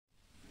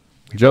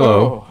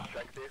Jello. Oh.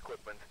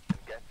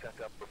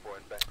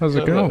 How's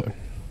it going?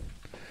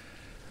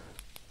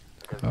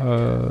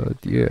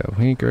 Yeah,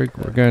 we're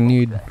gonna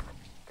need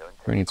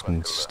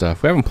some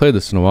stuff. We haven't played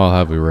this in a while,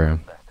 have we,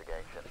 Ram?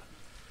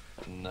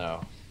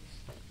 No.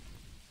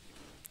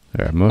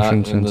 Alright, motion Not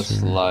in sensor.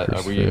 this light.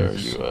 Are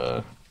crucifix. you,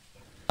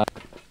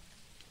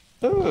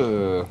 Ooh,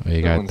 Oh,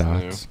 you that got one's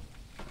dots.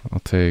 I'll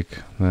take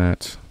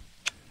that.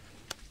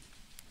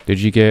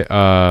 Did you get,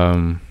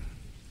 UV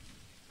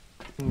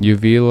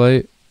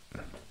light?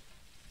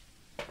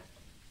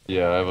 new.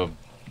 Yeah, I have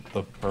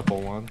the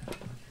purple one.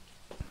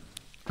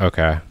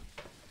 Okay.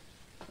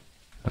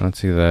 I don't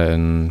see that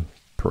in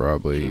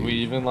probably... Should we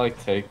even,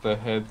 like, take the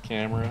head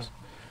camera?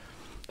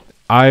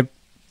 I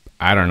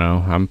don't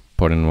know. I'm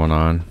putting one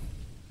on.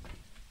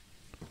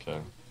 Okay.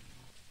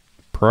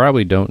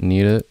 Probably don't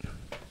need it.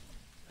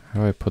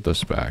 How do I put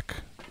this back?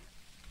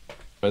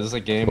 But does the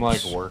game,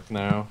 Whoops. like, work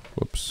now?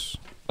 Whoops.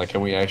 Like,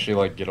 can we actually,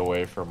 like, get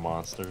away from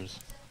monsters?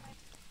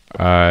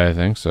 I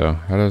think so.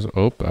 How does...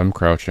 Oh, I'm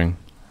crouching.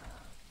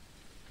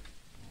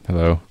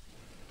 Hello.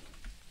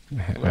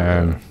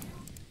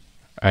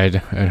 I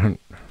don't...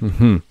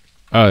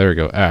 Oh, there we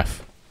go.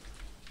 F.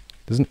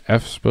 Isn't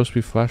F supposed to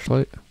be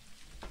flashlight?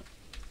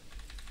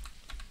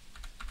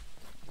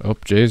 Oh,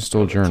 Jay's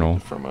stole journal.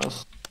 From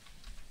us.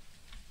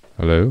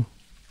 Hello?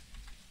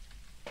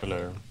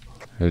 Hello.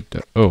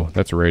 Oh,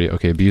 that's a radio.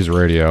 Okay, B's a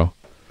radio.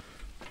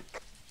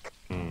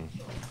 Hmm.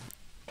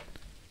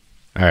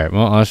 Alright,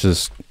 well, let's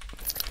just...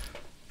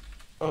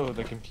 Oh,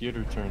 the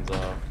computer turns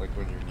off, like,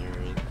 when you're near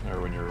it,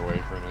 or when you're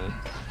away from it.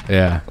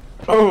 Yeah.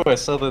 Oh, I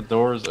saw the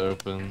doors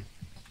open.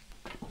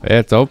 Yeah,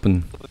 it's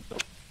open.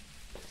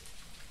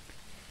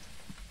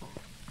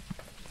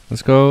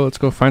 Let's go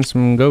find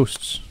some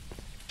ghosts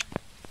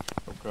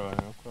Okay.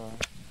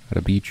 at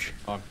a beach.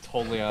 I'm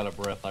totally out of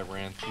breath. I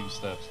ran 2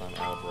 steps. I'm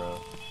out of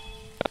breath.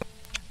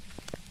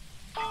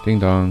 Ding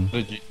dong.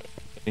 Did you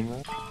ding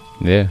that?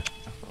 Yeah.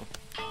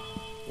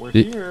 We're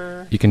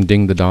here. You can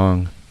ding the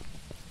dong.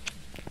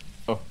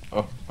 Oh.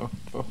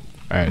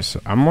 Alright,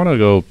 so I'm gonna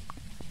go...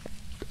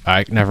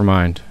 never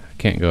mind. I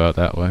can't go out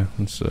that way.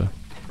 Let's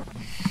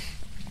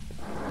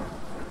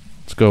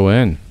go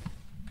in.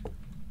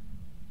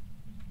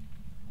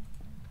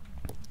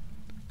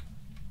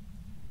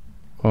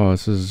 Oh,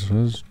 this is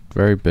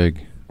very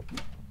big.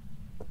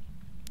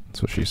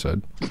 That's what she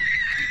said.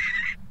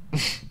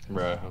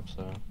 Right, I hope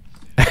so.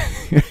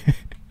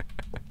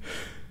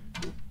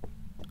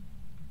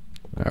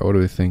 Alright, what do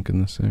we think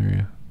in this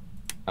area?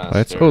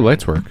 Lights? Scary. Oh,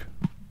 lights work.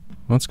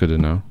 Well, that's good to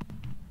know.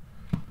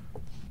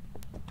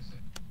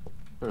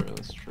 Sure,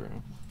 that's true.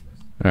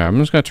 Alright, I'm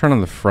just gonna turn on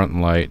the front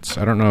lights.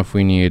 I don't know if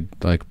we need,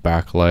 like,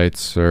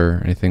 backlights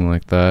or anything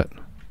like that.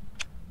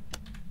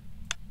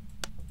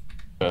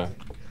 Okay.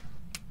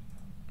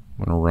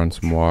 I'm gonna run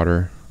some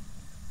water.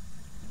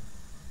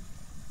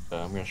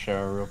 I'm gonna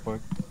shower real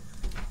quick.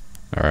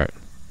 Alright.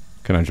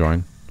 Can I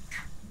join?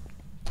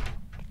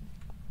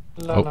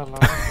 La Oh. la la.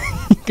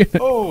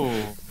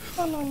 Oh.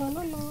 La la la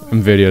la la.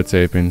 I'm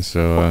videotaping,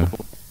 so,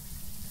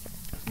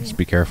 just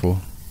be careful.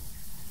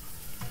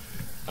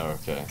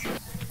 Okay.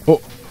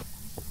 Oh!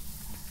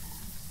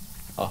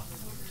 Oh,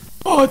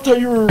 I thought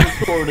you were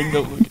recording.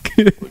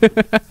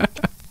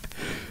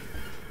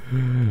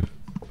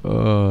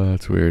 Oh,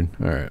 that's weird.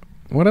 Alright.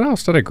 What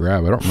else did I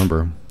grab? I don't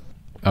remember.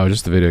 Oh,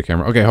 just the video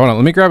camera. Okay, hold on.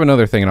 Let me grab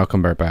another thing and I'll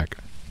come right back.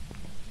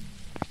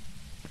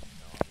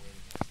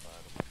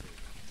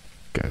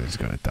 God, he's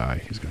gonna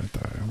die. He's gonna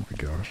die. Oh my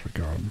gosh, I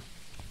got him.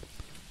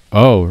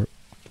 Oh.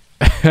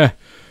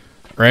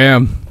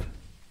 Ram.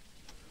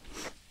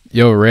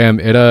 Yo, Ram,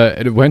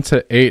 it went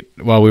to 8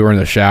 while we were in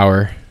the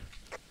shower.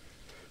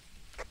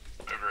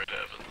 Whatever it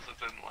happens, it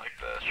didn't like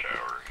that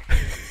shower.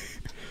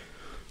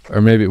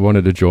 Or maybe it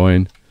wanted to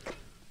join.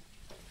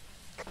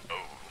 Oh,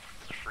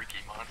 it's a freaky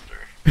monster.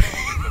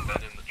 Put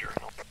that in the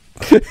journal.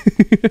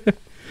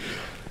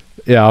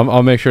 Yeah,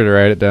 I'll make sure to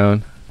write it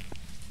down.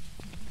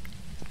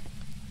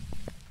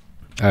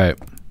 Alright.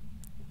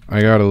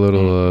 I got a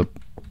little,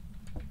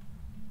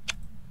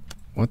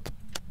 what the...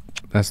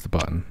 That's the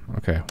button.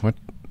 Okay, what...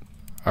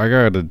 I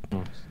got a...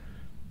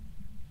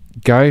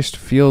 Geist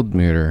field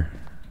meter.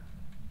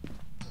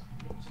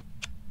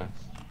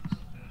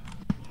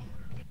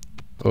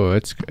 Oh,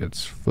 it's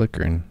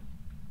flickering.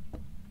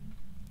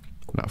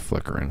 Not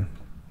flickering.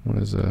 What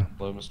is that?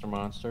 Hello, Mr.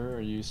 Monster.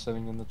 Are you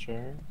sitting in the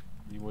chair?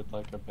 You would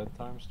like a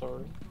bedtime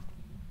story?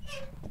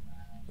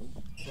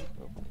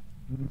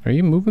 Are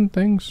you moving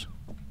things?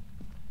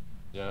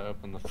 Yeah,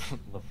 open the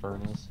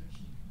furnace.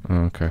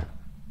 Oh, okay.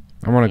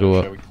 I want to go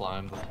Shall up. we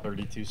climb the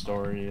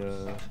 32-story?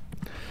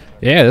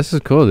 Yeah, this is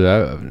cool, dude.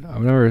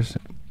 I've never... Is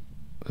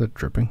it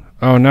dripping?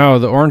 Oh no,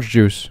 the orange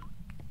juice.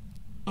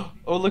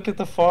 Oh, look at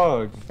the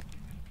fog.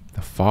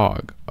 The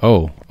fog.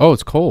 Oh,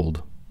 it's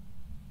cold.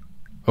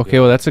 Okay,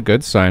 well that's a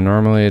good sign.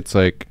 Normally it's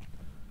like,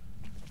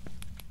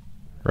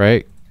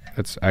 right?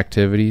 That's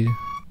activity.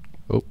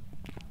 Oh,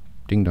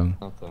 ding dong.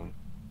 Nothing.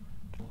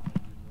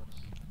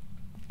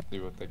 See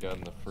what they got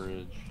in the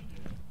fridge.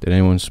 Did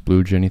anyone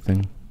splooge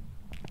anything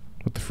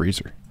with the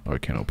freezer? Oh, I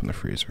can't open the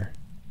freezer.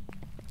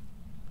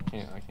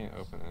 I can't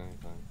open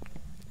anything.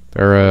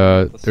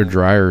 Their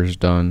dryer's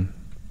done.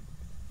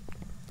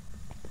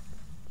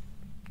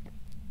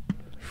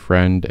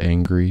 Friend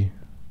angry.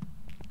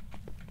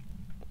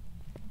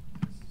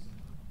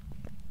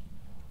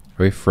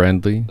 Are we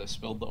friendly? They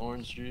spilled the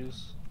orange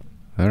juice.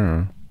 I don't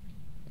know.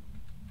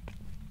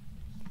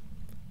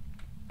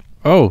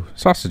 Oh,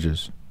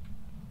 sausages.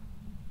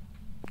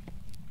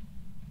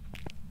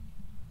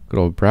 Good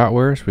old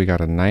bratwurst. We got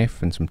a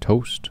knife and some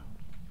toast.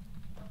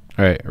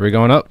 All right, are we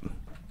going up?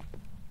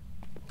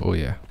 Oh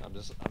yeah. I'm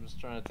just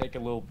trying to take a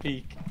little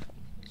peek.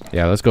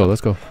 Yeah, let's go.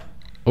 Let's go.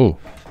 Oh,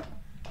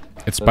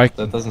 it's spiked.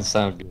 That doesn't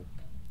sound good.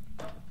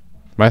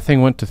 My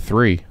thing went to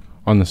 3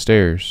 on the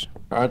stairs.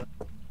 Alright.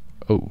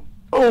 Oh.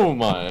 Oh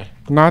my.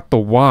 Not the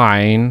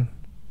wine.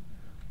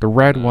 The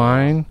red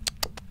wine.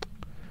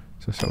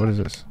 So what is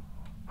this?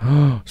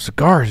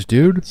 Cigars,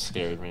 dude. It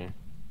scared me.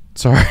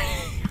 Sorry.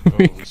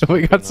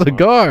 we got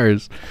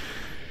cigars.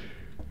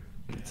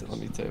 Let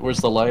me take. Where's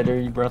the lighter?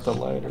 You brought the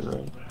lighter,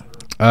 right?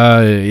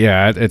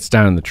 Yeah, it's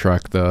down in the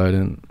truck though. I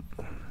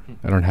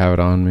don't have it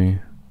on me.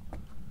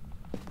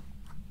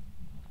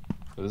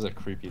 This is a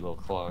creepy little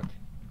clock.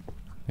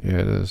 Yeah,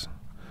 it is.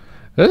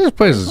 This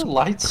place is a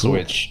light cool.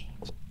 switch.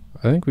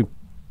 I think we.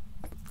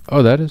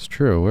 Oh, that is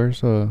true.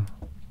 Where's Oh.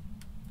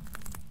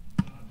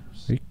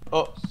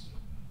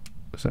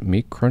 Is that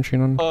meat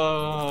crunching on?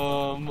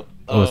 Oh,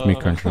 it's meat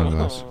crunching on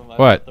this. I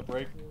What? the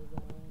breaker.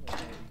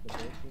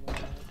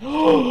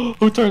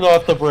 Who turned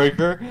off the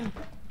breaker?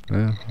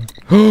 Yeah.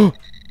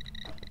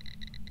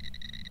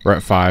 We're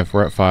at 5.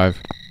 We're at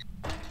 5.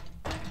 All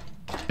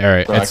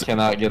right. Bro, I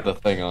cannot get the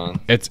thing on.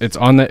 It's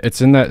on the.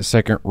 It's in that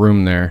second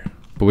room there.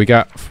 But we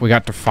got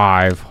to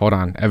 5. Hold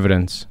on.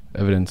 Evidence.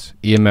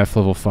 EMF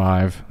level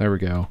 5. There we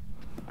go.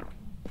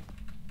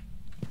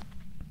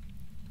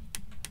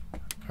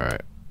 All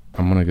right.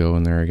 I'm gonna go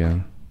in there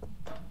again.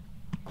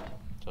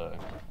 Sorry.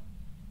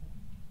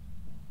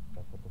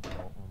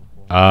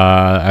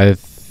 I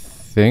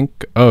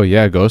think. Oh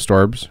yeah, ghost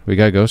orbs. We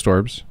got ghost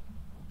orbs.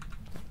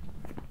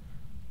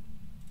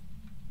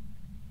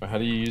 How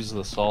do you use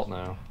the salt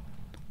now?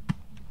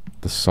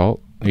 The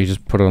salt? You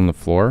just put it on the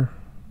floor?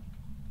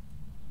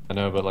 I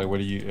know, but like, what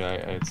do you?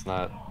 It's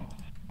not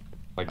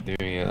like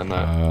doing it. I'm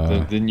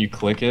not. Didn't you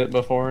click it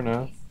before?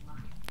 No.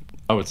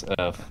 Oh, it's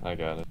F. I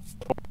got it.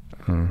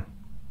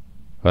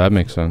 Well, that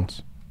makes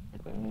sense.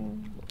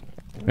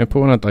 I put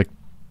one at like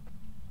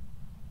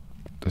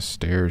the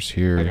stairs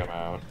here. I think I'm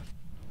out.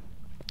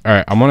 All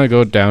right, I'm gonna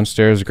go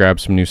downstairs, grab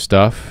some new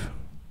stuff.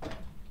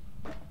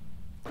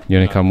 You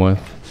gonna come with?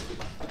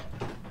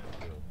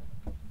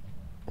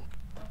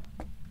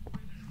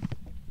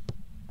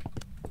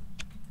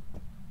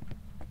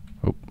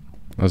 Oh,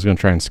 I was gonna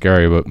try and scare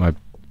you, but my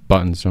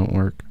buttons don't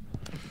work.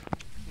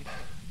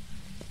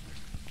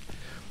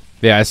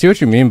 Yeah, I see what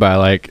you mean by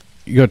like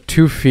you go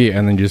 2 feet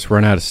and then you just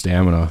run out of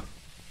stamina.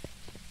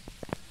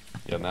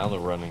 Yeah, now the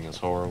running is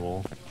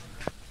horrible.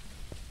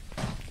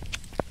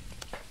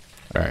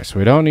 Alright, so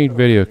we don't need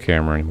video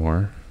camera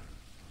anymore.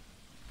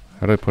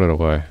 How do I put it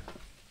away?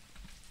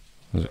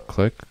 Does it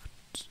click?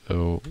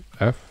 So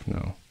F?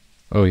 No.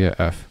 Oh yeah,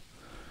 F.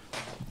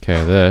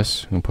 Okay,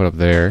 this we can put up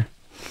there.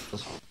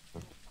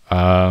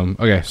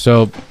 Okay,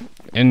 so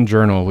in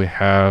journal we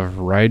have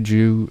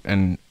Raiju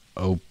and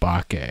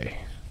Obake.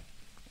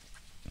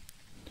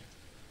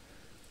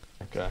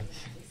 Okay.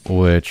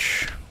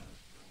 Which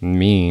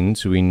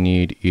means we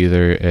need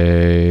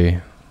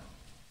either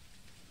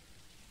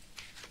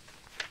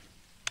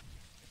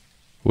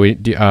we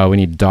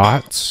need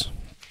dots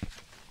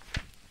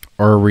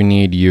or we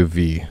need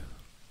UV.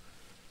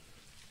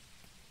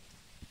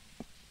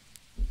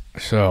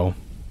 So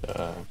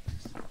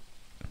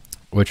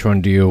which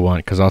one do you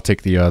want? Because I'll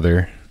take the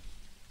other.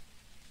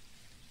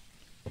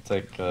 I'll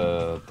take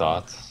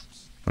dots.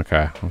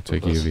 Okay, I'll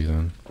take UV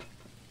then.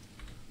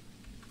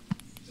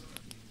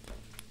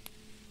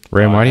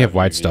 Ram, why do you have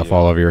white stuff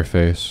all over your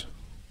face?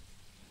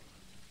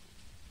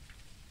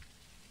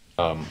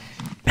 There's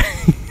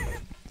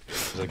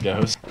a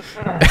ghost.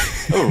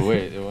 Oh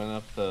wait, it went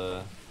up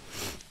the.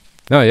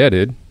 No, yeah,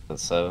 dude. The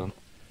 7.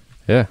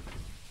 Yeah.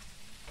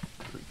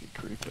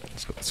 Creepy.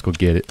 Let's go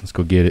get it. Let's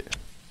go get it.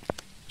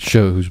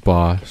 Show who's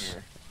boss.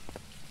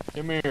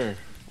 Come here.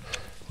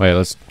 Wait,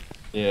 let's.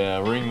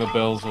 Yeah, ring the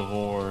bells of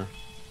war.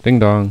 Ding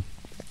dong.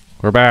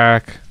 We're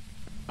back.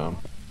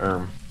 Hello.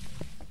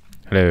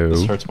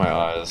 This hurts my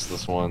eyes.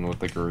 This one with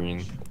the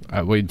green.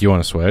 Wait, do you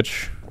want to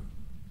switch?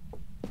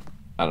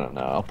 I don't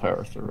know. I'll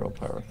power through.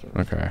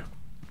 Okay.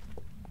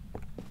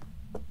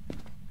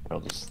 I'll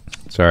just.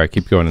 Sorry, I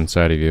keep going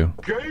inside of you.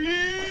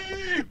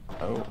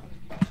 Oh.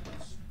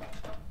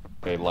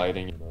 Okay,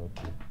 lighting.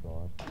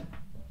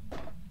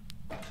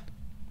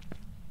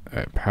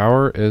 Alright,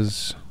 power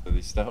is. Did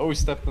he step? Oh, he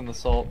stepped in the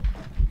salt.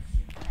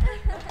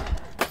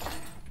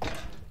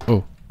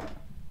 Oh.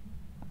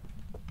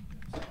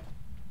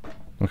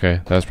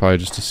 Okay, that's probably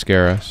just to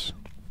scare us.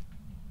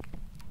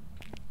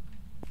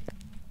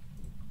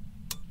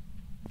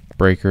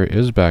 Breaker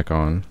is back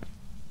on.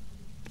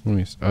 Let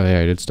me. Oh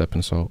yeah, I did step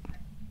in salt.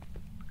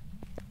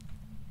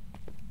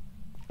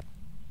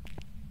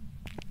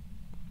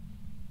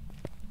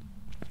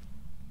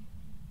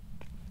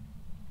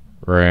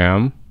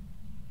 Ram.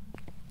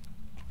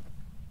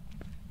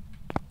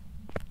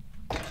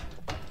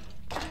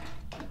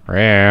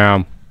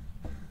 Ram.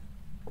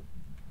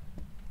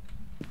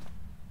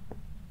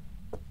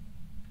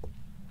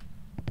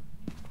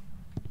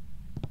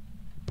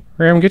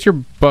 Ram, get your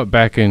butt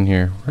back in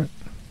here.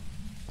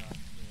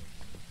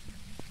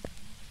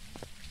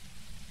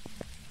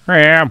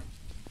 Ram.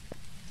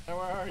 Where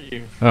are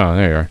you? Oh,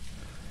 there you are.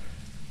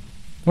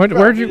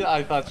 Where'd you?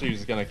 I thought she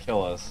was gonna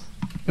kill us.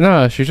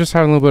 No, she's just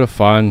having a little bit of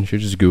fun.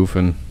 She's just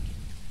goofing.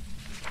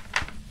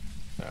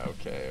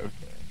 Okay.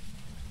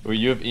 Well,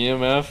 you have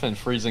EMF and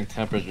freezing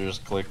temperatures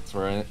clicked,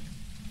 right?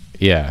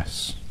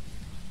 Yes.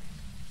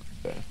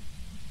 Okay.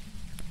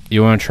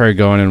 You want to try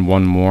going in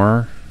one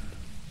more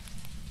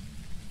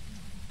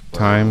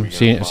time?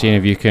 Seeing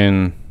if you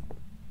can.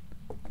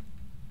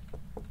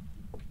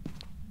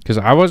 Because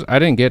I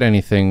didn't get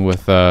anything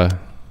with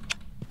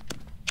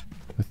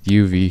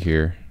UV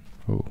here.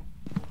 Oh.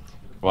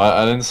 Well,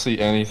 I didn't see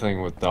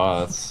anything with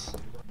dots.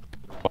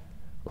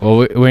 Well,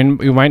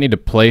 we might need to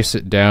place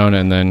it down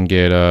and then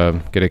get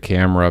a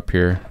camera up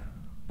here.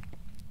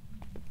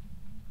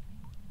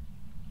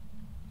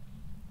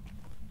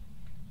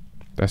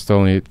 That's the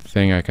only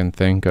thing I can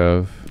think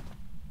of.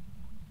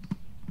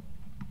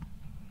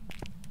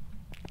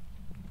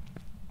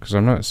 Because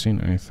I'm not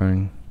seeing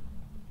anything.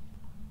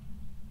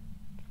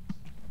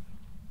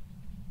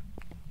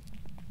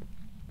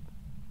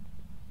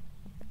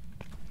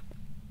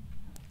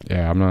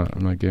 Yeah, I'm not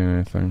getting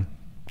anything.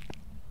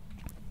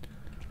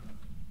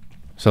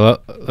 So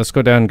let's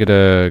go down and get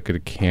a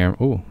cam.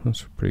 Oh,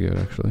 that's pretty good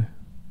actually.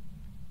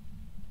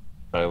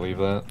 Did I leave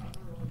that?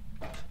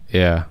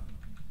 Yeah.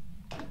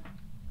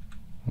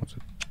 What's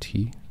it?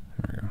 T?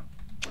 There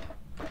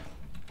we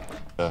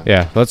go.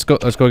 Yeah, let's go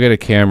get a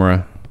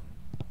camera.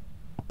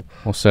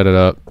 We'll set it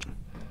up.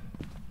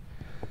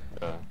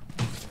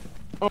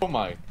 Oh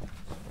my.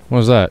 What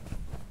was that?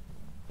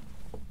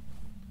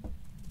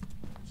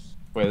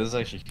 Wait, this is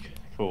actually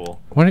cool.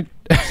 What did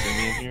See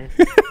me in here?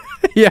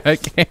 Yeah, I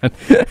can.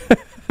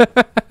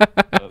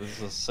 Oh, this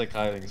is a sick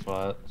hiding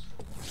spot.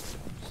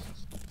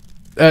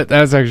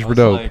 That's actually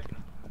dope. Like,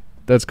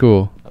 that's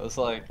cool. I was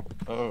like,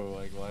 oh,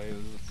 like why does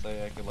it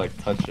say I could like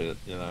touch it,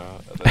 you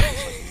know? And then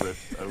it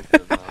just like ripped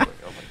open. And I was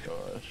like, oh my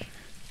gosh.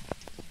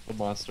 The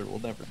monster will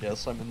never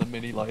guess I'm in the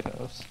mini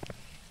lighthouse.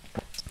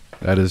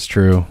 That is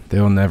true.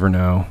 They'll never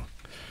know.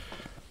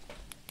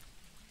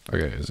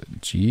 Okay, is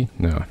it G?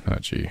 No, not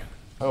G.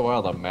 Oh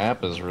wow, the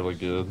map is really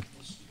good.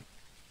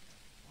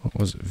 What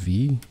was it?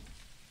 V?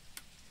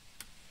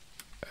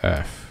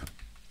 F.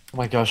 Oh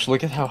my gosh,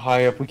 look at how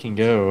high up we can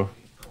go.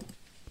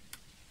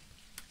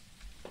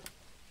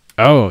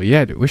 Oh,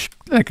 yeah, we should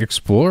like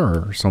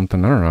explore or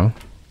something. I don't know.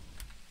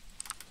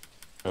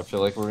 I feel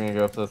like we're gonna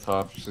go up to the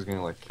top. She's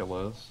gonna like kill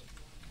us.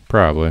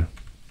 Probably.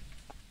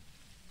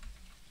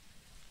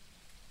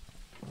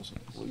 There's a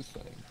blue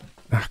thing.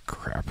 Ah,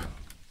 crap.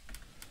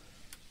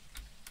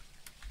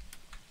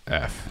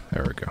 F.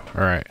 There we go.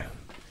 All right.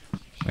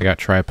 I got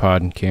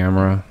tripod and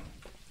camera.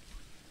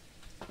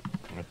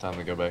 Time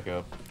to go back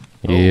up.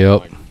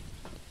 Yep. Oh,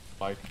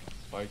 spike.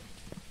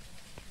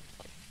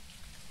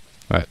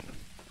 What? It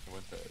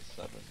went to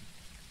 7.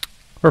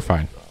 We're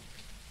fine.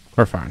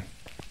 We're fine.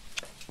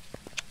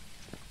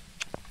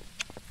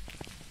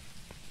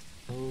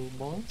 Oh,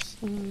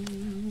 monster.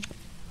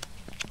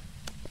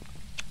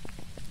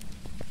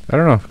 I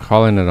don't know if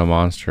calling it a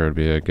monster would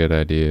be a good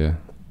idea.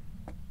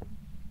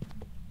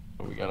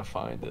 We gotta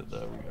find it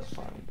though. We gotta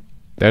find it.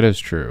 That is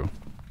true.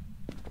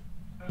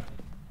 Oh,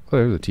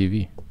 there's a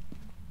TV.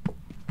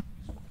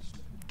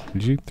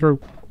 Did you throw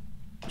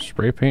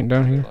spray paint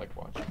down here? Like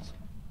watches.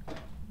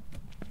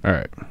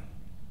 Alright.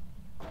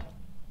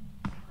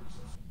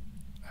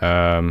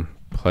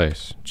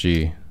 Place.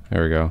 G.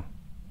 There we go.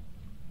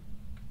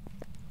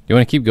 You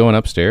want to keep going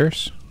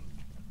upstairs?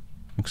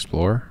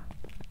 Explore?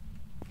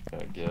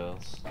 I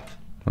guess.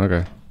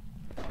 Okay.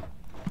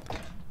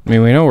 I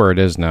mean, we know where it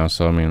is now,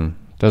 so I mean,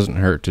 it doesn't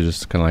hurt to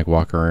just kind of like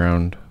walk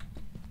around.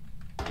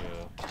 Yeah.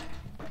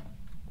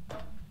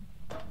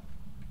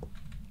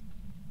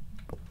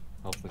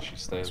 Hopefully she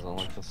stays on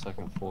like the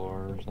 2nd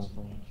floor or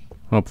something.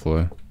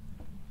 Hopefully.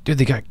 Dude,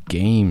 they got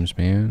games,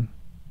 man.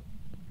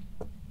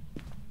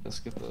 Let's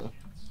get the...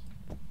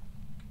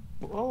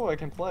 Oh, I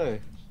can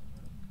play.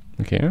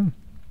 You can?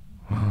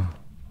 I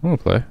want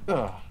to play.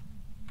 Ugh.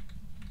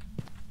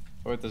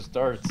 Wait, there's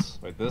darts.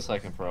 Wait, this I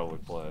can probably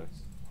play.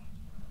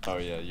 Oh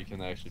yeah, you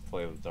can actually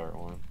play the dart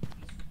one.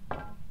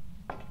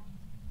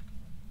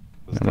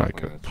 There's I might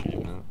definitely go an pool.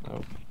 achievement.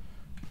 Oh.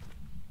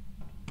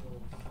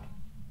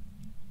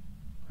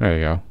 There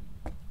you go.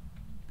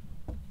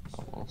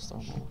 Almost.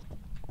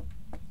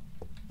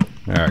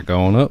 Alright,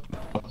 going up.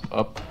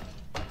 Up.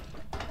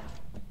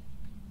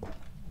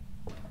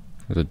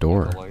 There's a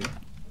door. The light.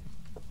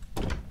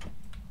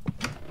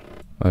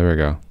 Oh, there we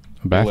go.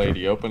 A bathroom.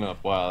 Lady, open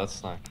up. Wow,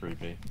 that's not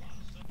creepy.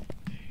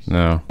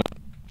 No. Oh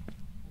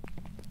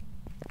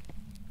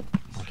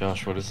my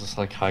gosh, what is this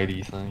like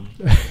Heidi thing?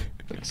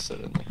 Like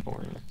sit in the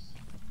corner.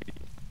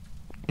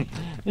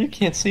 You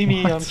can't see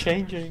me, What? I'm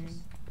changing.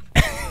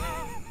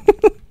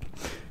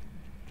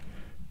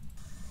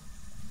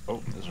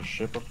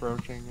 ship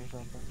approaching or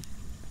something?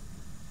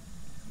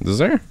 Is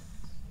there?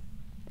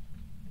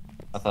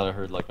 I thought I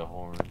heard like a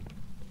horn.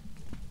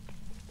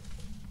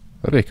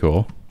 That'd be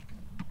cool.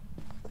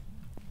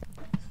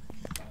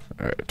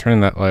 Alright, turning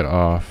that light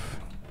off.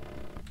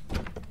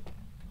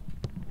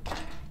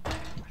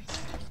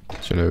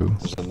 Hello.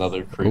 There's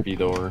another creepy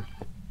door.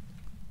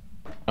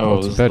 Oh,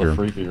 it's a this bedroom. is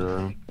the freaky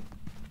room.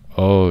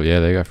 Oh,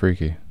 yeah, they got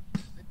freaky.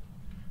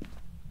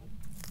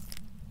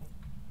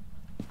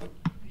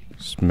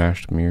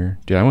 Smashed mirror.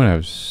 Dude, I'm gonna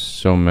have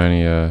so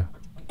many, I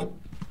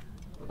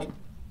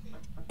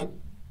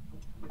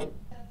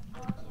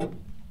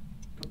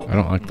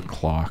don't like the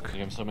clock.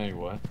 You have so many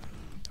what?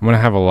 I'm gonna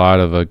have a lot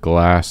of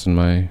glass in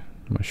my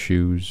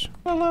shoes.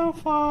 Hello,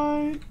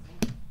 fine.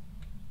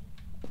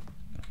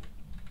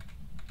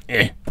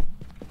 Eh.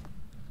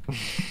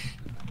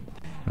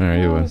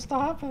 Alright, you win.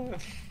 Stop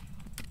it.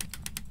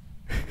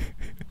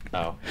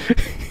 Oh.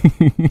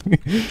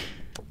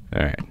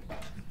 Alright.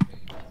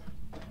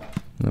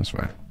 That's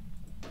fine.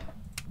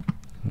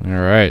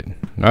 Alright.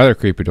 Another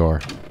creepy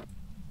door.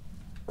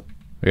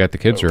 We got the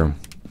kids' room.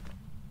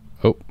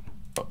 Oh.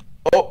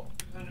 Oh.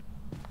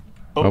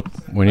 Oh.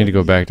 We need to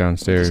go back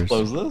downstairs. Just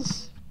close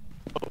this.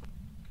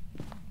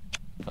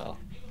 Well.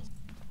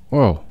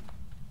 Whoa.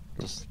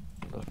 Just.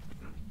 Yeah,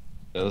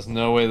 there's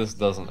no way this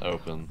doesn't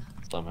open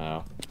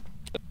somehow.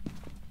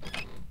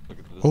 Look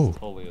at this. Oh. It's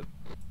totally a...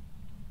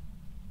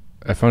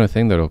 I found a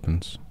thing that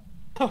opens.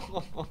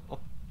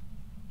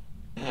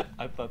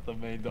 I thought the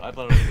main door. I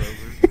thought it was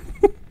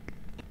over.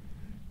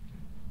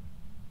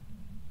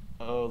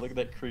 Oh, look at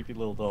that creepy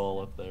little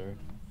doll up there.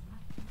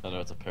 Oh no,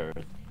 it's a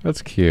parrot.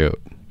 That's cute.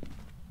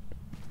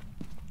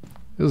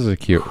 This is a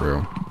cute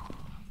room.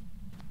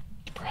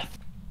 Breath.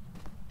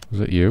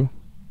 Is it you?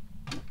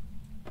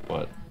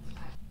 What?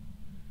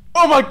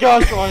 Oh my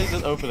gosh, why is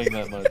it opening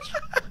that much?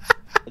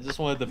 I just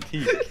wanted to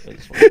peek. I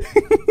just wanted...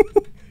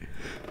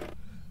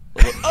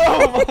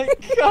 Oh my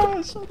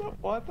gosh, I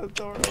don't want the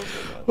door open.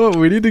 Well,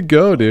 we need to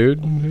go,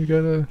 dude. We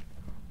gotta...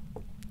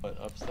 What,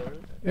 upstairs?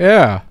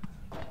 Yeah.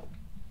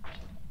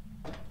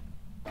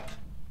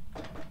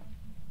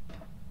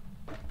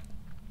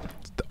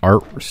 It's the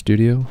art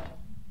studio.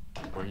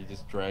 Where he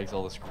just drags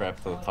all this crap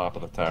to the top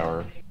of the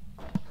tower.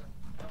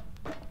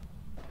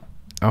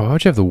 Oh,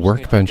 how'd you have the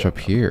workbench up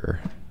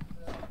here?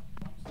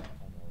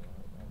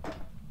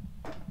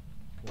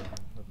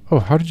 Oh,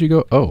 how did you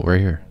go? Oh, right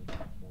here.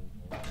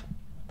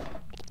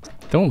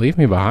 Don't leave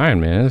me behind,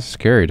 man. It's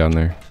scary down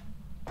there.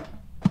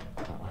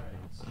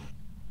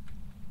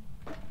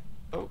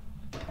 Oh.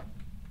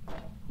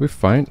 We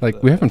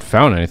haven't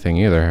found anything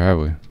either, have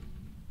we?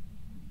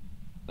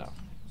 No.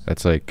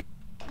 That's like,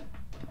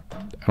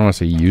 I don't want to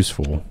say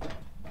useful.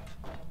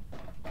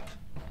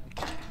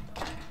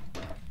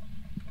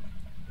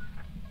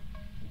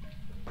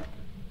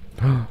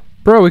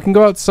 Bro, we can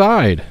go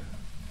outside.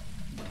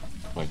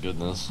 My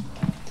goodness.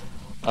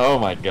 Oh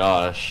my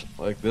gosh.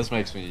 Like this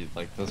makes me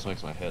this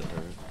makes my head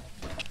hurt.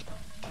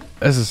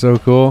 This is so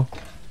cool.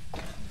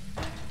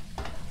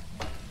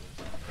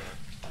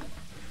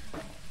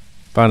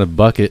 Found a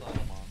bucket.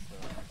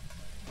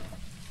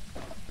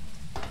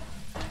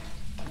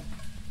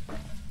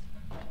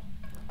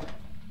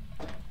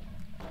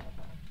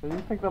 Do you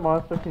think the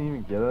monster can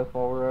even get us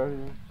while we're out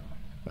here?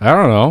 I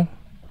don't know.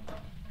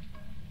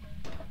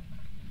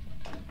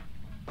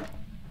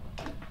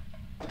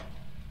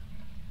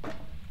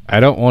 I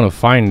don't want to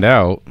find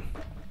out.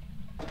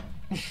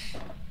 All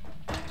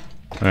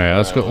right,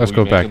 let's go. Let's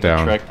go back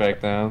down. Trek back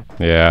down.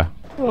 Yeah.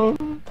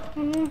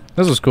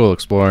 This was cool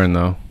exploring,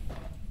 though.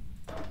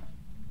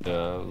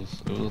 Yeah,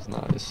 it was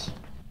nice.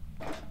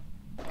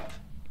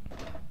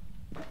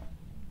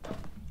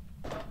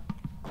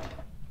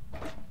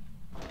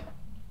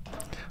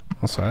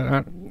 Also,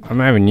 I'm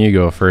having you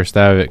go first.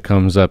 That if it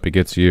comes up, it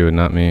gets you and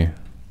not me.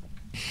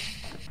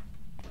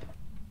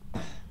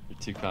 You're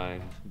too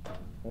kind.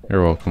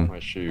 You're welcome. My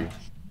shoe.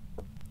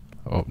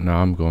 Oh, no,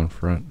 I'm going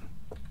front.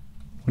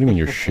 What do you mean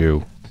your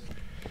shoe?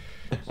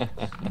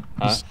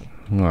 Huh?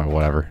 Oh,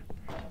 whatever.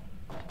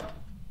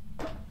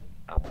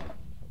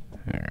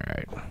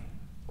 Alright.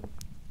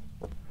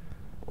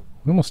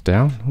 We almost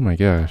down? Oh my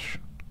gosh.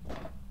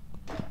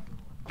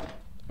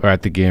 We're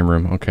at the game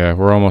room. Okay,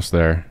 we're almost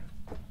there.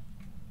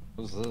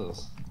 What's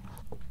this?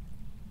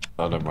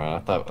 Oh, never mind. I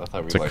thought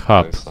we It's a like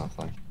cup. placed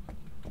something.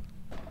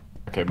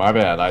 Okay, my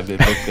bad. I did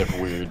look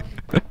different weird.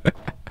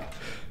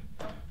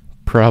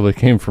 Probably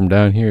came from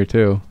down here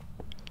too.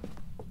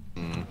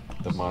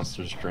 The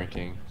monster's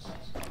drinking.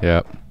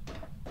 Yep.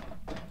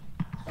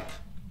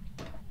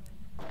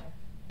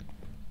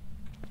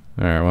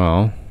 Alright,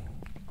 well.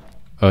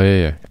 Oh,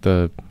 yeah.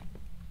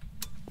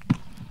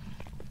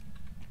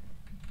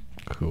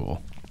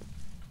 Cool.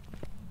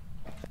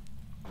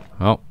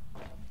 Oh.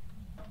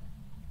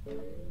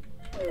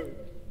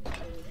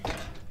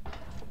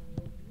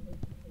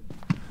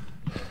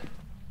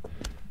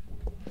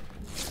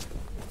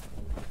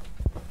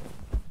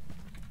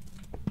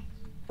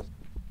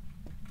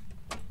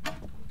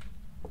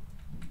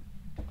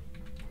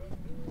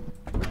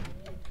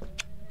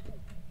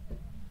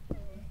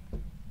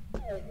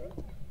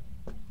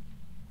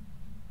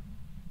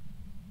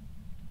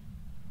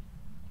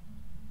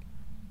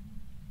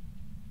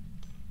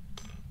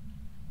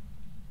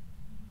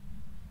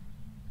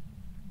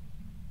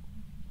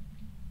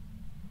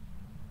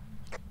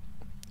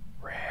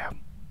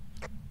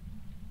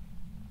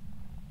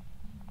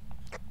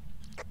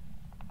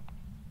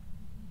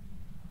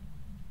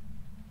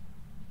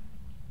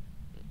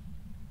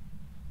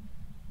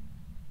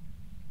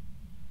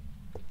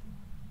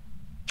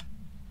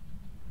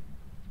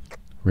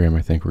 Ram,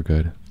 I think we're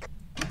good.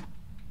 I'm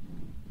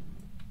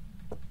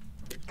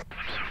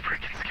so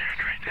freaking scared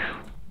right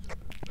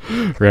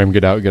now. Ram,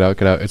 get out, get out,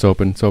 get out. It's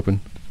open, it's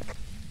open.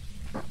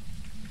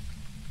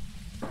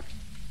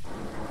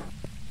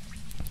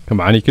 Come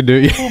on, you can do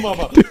it. Oh,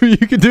 mama.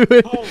 Dude, you can do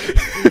it. Oh,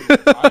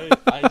 dude,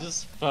 I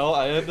just felt,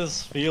 I had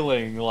this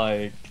feeling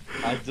like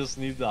I just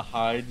need to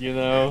hide, you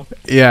know?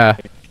 Yeah.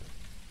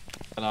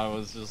 And I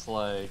was just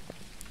like...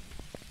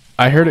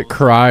 I heard it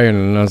crying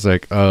and I was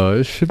like, oh,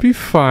 it should be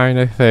fine,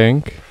 I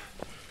think.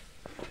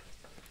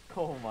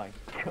 Oh my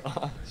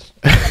gosh.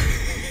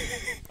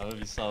 I don't know if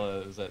you saw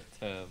that, it was at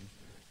 10.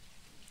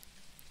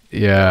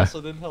 It Yeah.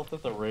 also didn't help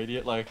that the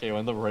radio, like, okay,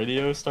 when the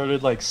radio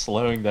started, like,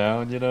 slowing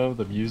down, you know,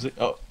 the music,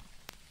 oh.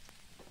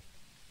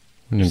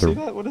 You see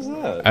that? What is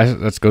that?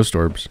 That's ghost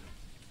orbs.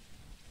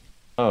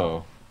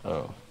 Oh.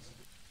 Oh.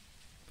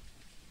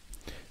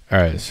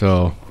 Alright,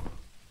 so...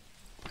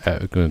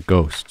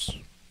 ghosts.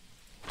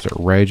 Is it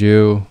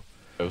Raiju?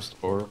 Ghost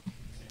orb.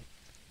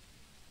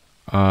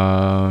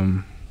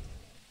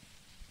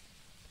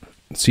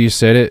 So you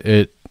said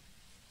it...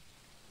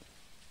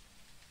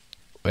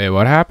 Wait,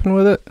 what happened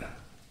with it?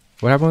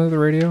 What happened with the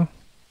radio?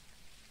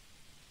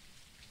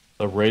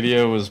 The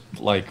radio was,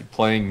 like,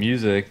 playing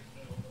music.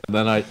 And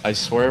then I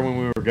swear when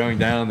we were going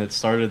down, it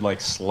started,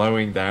 like,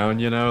 slowing down,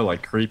 you know,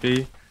 like,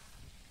 creepy.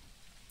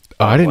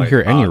 Oh, I didn't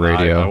hear any no,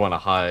 radio. I want to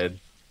hide.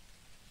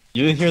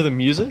 You didn't hear the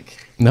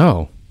music?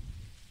 No.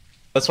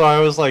 That's why I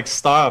was, like,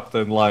 stopped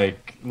and,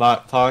 like,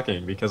 not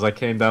talking, because I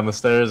came down the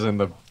stairs and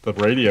the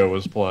radio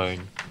was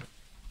playing.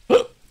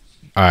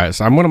 Alright,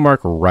 so I'm gonna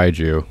mark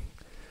Raiju.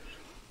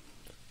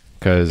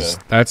 Because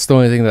that's the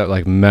only thing that,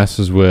 like,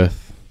 messes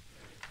with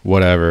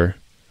whatever.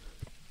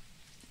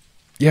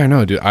 Yeah,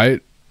 no, dude, I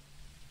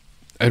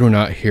do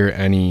not hear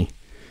any...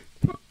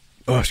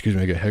 Oh, excuse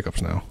me, I get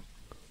hiccups now.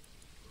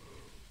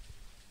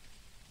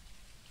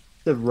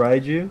 The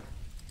Raiju?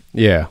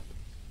 Yeah.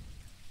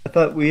 I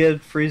thought we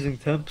had freezing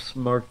temps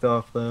marked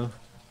off though.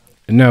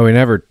 No, we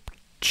never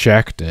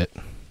checked it.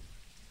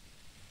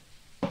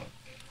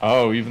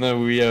 Oh, even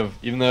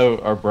though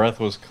our breath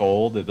was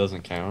cold, it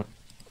doesn't count.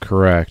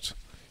 Correct.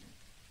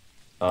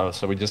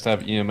 So we just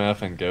have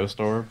EMF and ghost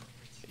orb?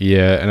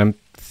 Yeah, and I'm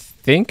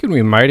thinking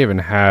we might even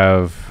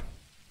have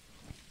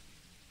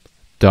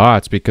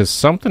dots because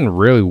something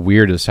really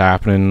weird is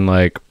happening,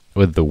 like,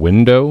 with the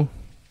window.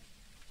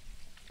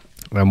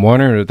 I'm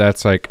wondering if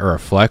that's, like, a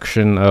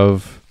reflection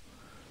of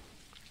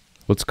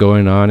what's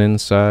going on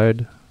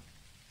inside.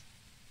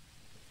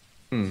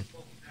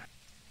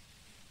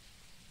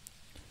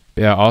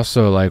 Yeah,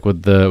 also, like,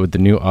 with the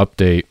new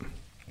update,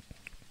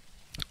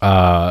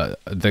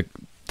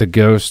 the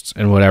ghosts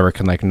and whatever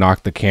can, like,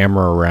 knock the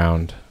camera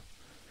around.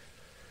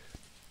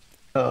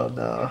 Oh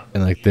no.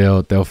 And, like,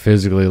 they'll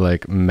physically,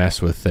 like,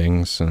 mess with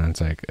things, and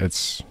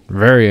it's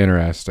very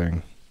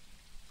interesting.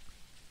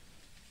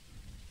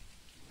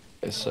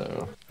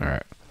 So...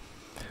 Alright.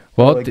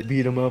 Well, Like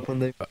beat them up when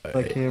they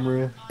my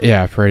camera.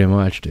 yeah, pretty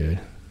much, dude.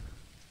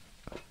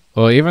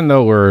 Well, even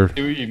though we're... I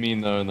see what you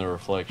mean, though, in the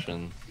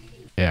reflection.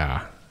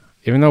 Yeah.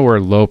 Even though we're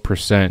low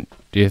percent,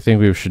 do you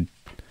think we should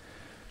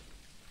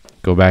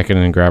go back in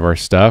and grab our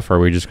stuff, or are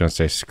we just going to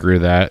say, screw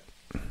that,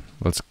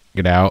 let's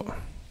get out?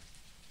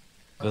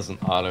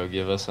 Doesn't auto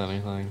give us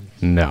anything?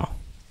 No.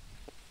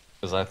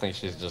 Because I think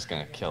she's just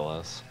gonna kill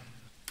us.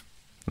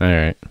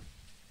 Alright.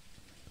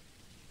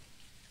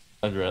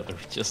 I'd rather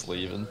just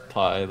leave and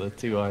buy the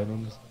 2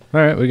 items.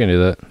 Alright, we can do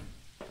that.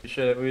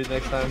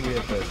 Next time we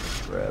have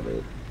to grab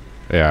it.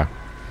 Yeah.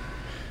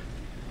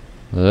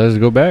 Let's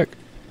go back.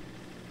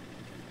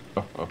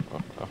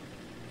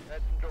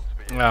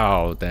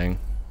 Oh, dang.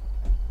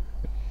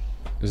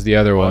 It was the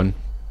other one.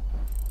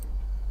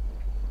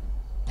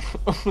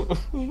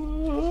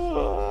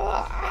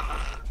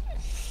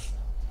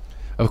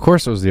 Of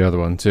course it was the other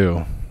one,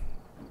 too.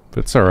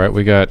 But it's alright,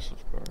 we got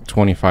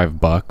 25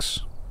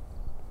 bucks.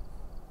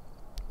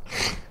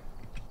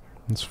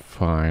 It's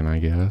fine, I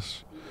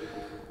guess.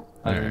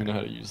 I don't even know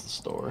how to use the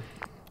store.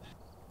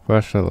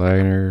 Flashlight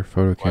liner,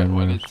 photo Why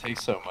camera. did it take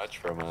so much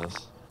from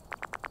us?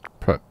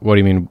 What do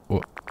you mean?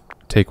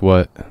 Take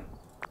what?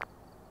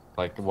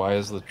 Like, why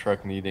is the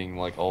truck needing,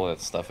 like, all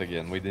that stuff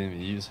again? We didn't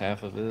even use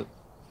half of it.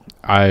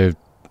 I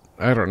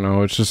don't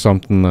know. It's just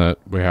something that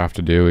we have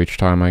to do each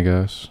time, I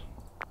guess.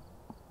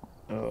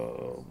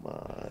 Oh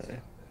my.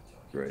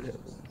 Great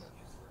heavens.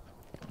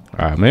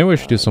 Alright, maybe we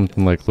should do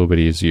something, like, a little bit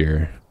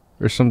easier.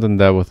 Or something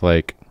that with,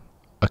 like,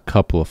 a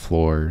couple of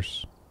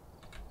floors.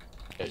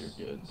 Yeah, you're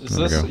good. Is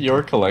There we this go.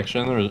 your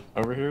collection, or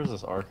over here is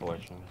this our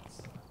collection?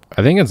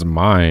 I think it's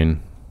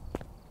mine.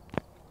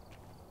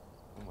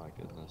 Oh my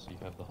goodness, you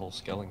have the whole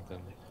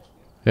skeleton.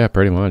 Yeah,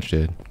 pretty much,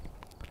 dude.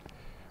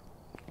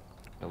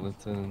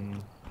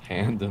 Skeleton,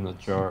 hand in a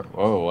jar.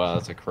 Oh wow,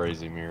 that's a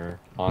crazy mirror.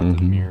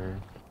 Haunted mirror.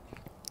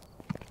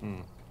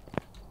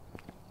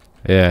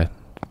 Yeah.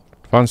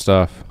 Fun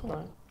stuff.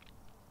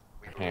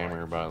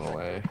 Hammer, by the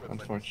way.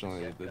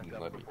 Unfortunately, it didn't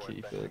let me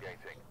keep it.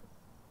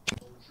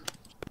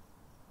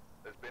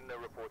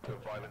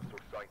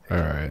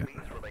 Alright.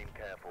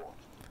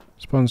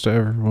 Response to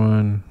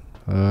everyone.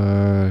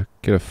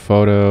 Get a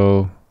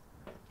photo.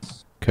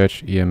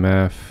 Catch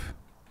EMF.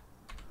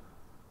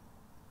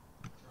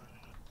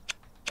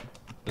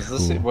 Is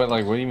this what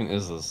even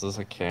is this? Is this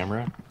a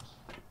camera?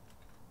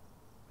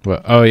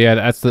 What? Oh yeah,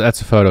 that's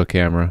a photo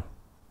camera.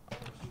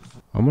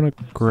 I'm gonna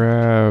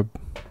grab.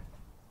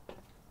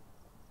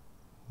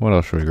 What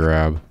else should we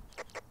grab?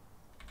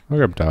 I'll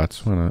grab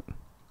dots. Why not?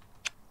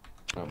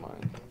 Oh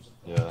mine.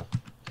 Yeah.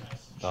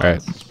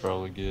 Alright. This is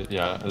probably good.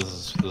 Yeah,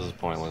 this is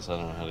pointless. I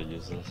don't know how to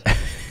use this.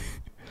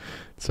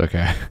 It's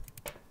okay.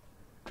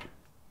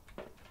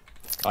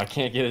 I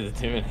can't get it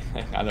to do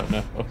anything. I don't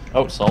know.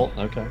 Oh, salt.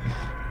 Okay.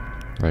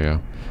 There you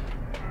go.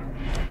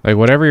 Like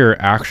whatever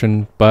your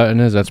action button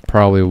is, that's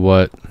probably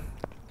what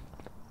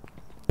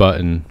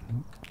button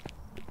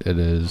it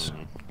is.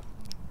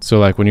 So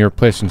like when you were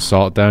placing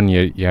salt down,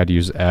 you had to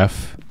use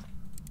F.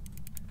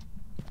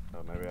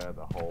 Oh, maybe I had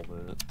to hold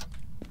it.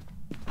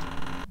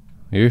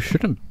 You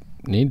shouldn't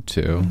need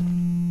to.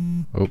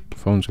 Oh,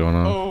 phone's going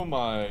on. Oh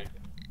my.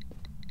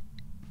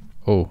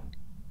 Oh.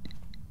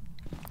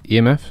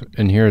 EMF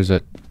in here is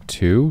at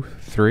 2,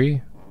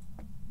 3.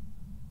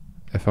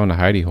 I found a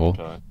hidey hole.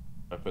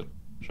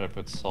 Should I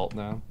put salt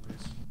down?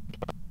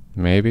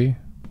 Maybe.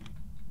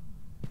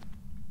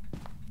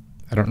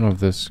 I don't know if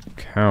this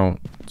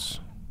counts.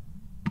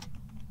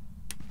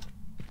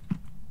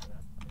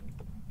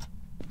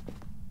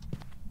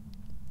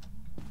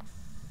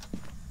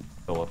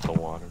 Fill up the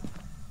water.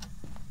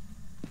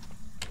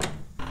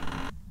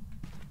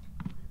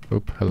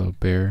 Oop, hello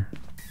bear.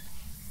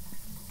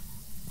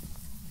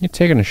 You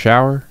taking a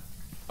shower?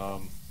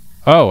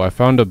 Oh, I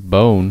found a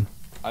bone.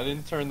 I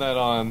didn't turn that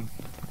on.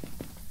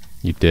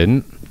 You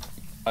didn't?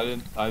 I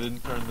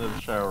didn't turn the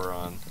shower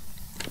on.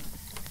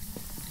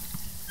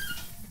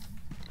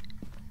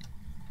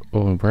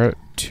 Oh, and we're at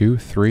 2,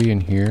 3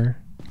 in here.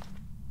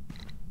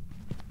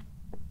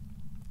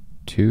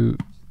 2,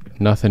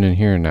 nothing in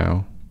here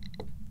now.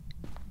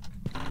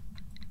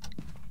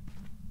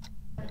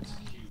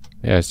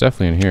 Yeah, it's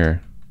definitely in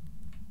here.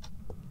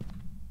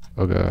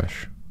 Oh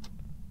gosh.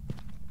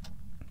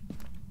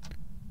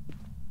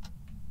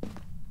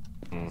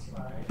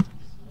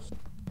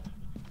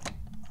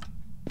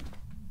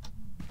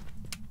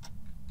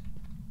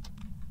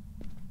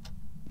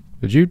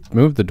 Did you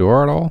move the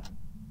door at all?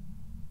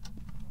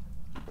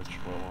 Which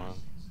one?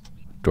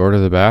 Door to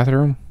the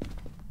bathroom?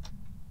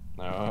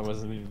 No, I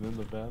wasn't even in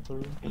the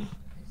bathroom.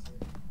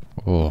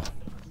 Oh.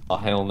 Oh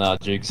hell no,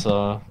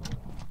 Jigsaw.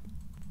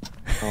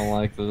 I don't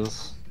like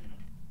this.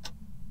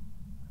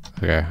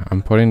 Okay,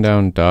 I'm putting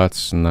down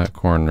dots in that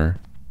corner.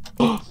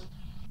 Oh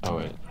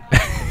wait.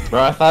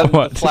 Bro, I thought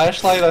What? the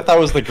flashlight I thought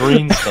was the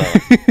green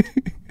stuff.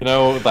 You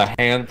know, the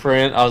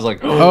handprint. I was like,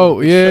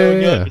 Oh,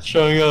 yeah. It's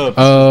showing up.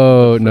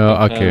 Oh, no,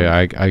 okay,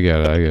 I get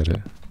it, I get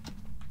it.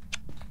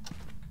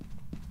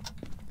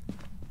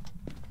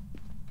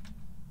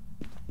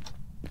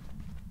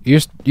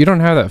 You don't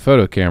have that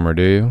photo camera,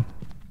 do you?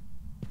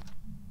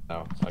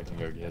 No, I can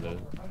go get it.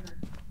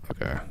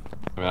 Okay.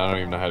 I mean, I don't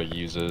even know how to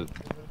use it.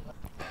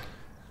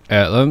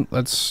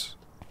 Let's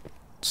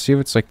see if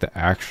it's like the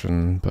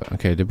action, but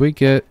okay, did we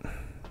get...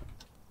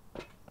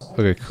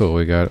 Okay, cool,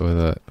 we got it with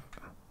that.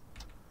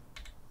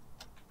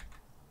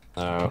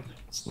 No,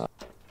 it's not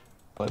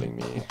letting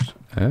me.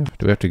 Do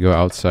we have to go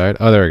outside?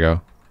 Oh, there we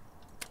go.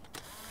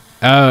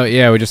 Oh,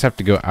 yeah, we just have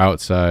to go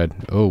outside.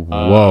 Oh,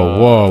 whoa,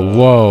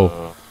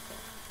 whoa,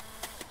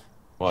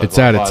 whoa. It's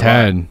out of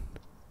 10.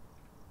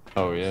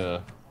 Oh,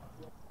 yeah.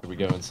 Could we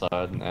go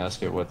inside and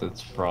ask it what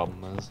its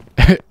problem is?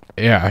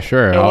 Yeah,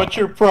 sure. Hey, what's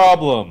your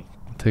problem?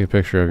 I'll take a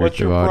picture of What's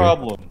your body.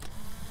 problem?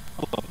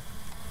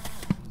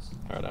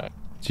 Alright,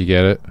 Did you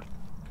get it?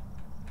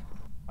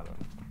 I don't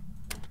know.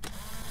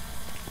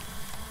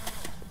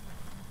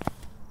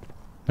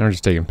 They're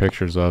just taking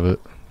pictures of it.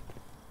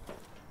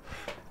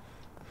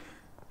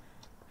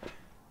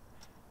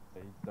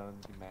 He's done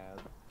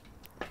mad.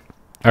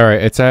 All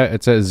right, it's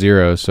at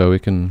 0, so we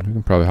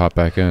can probably hop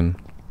back in.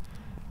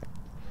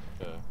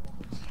 Okay.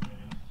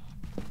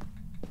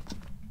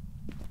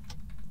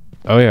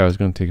 Oh yeah, I was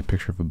gonna take a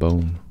picture of a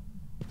bone.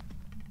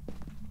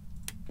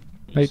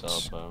 You saw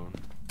Lights. a bone.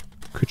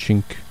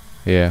 Kuchink.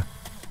 Yeah.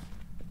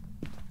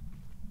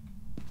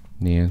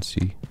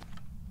 Nancy.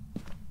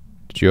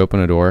 Did you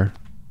open a door?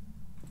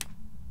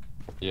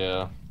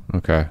 Yeah.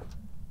 Okay.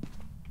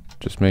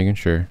 Just making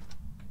sure.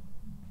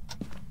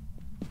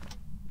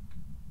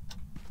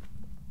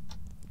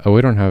 Oh,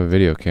 we don't have a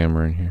video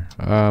camera in here.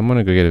 I'm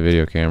gonna go get a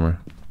video camera.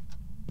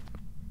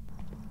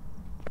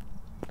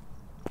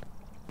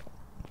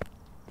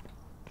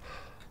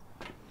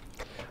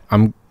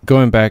 I'm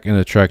going back in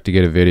the truck to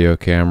get a video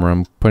camera.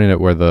 I'm putting it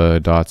where the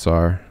dots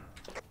are.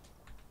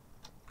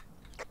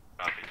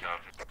 Copy,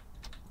 copy.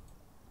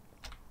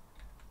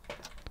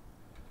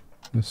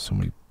 There's so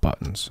many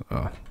buttons.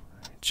 Oh,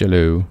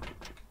 jello.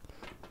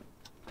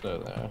 So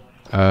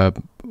there.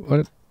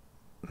 What?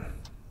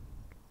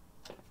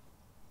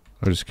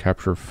 I'll just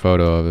capture a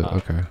photo of it.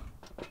 Okay.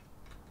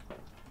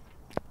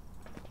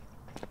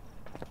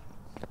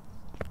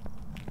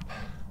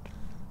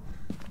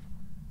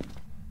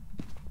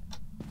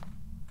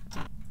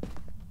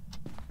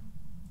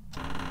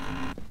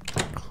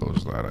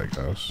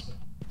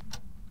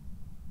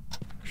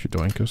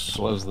 Shadoinkus.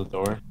 Close the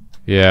door.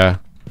 Yeah.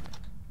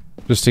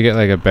 Just to get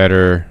like a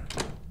better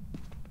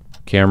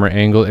camera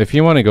angle. If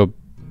you want to go...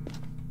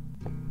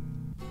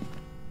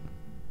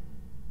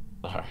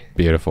 Sorry.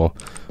 Beautiful.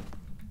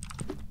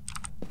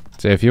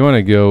 So if you want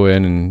to go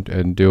in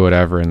and do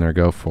whatever in there,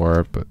 go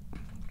for it, but...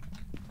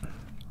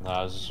 No,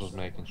 I just was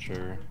making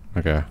sure.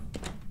 Okay.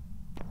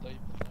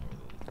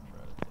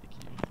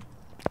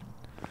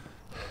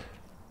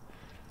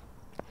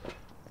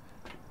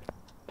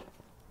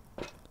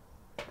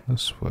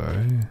 This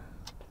way.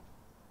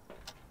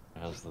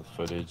 How's the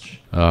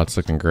footage? Oh, it's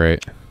looking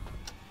great.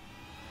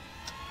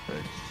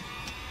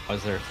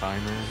 Was there a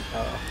timer?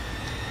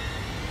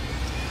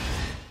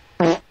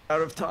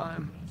 Out of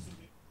time.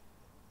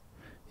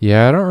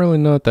 Yeah, I don't really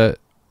know what that...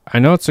 I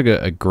know it's like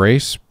a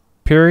grace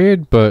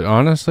period, but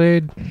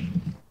honestly,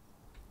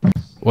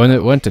 when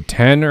it went to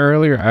 10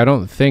 earlier, I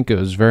don't think it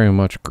was very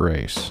much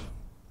grace.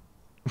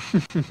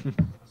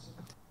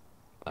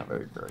 Not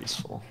very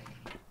graceful.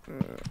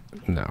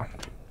 No.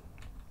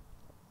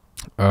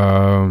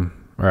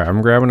 Alright,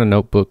 I'm grabbing a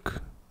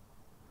notebook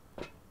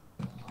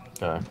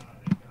Okay.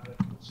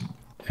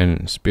 and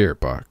a spirit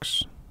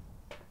box.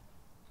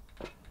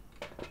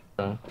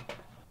 Okay.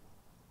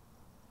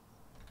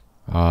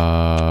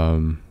 I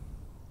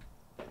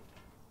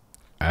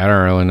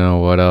don't really know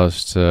what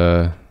else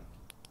to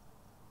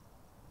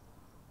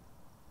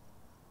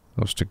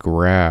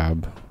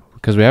grab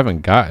because we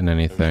haven't gotten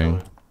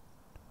anything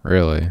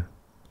really.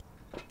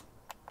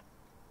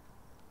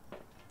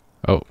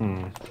 Oh,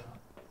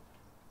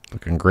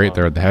 looking great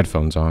there with the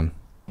headphones on,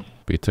 but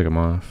you took them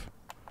off.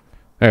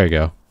 There you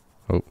go.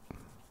 Oh,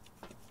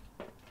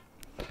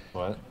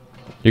 What?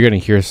 you're gonna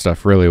hear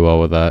stuff really well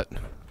with that.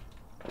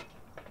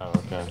 Oh,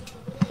 okay.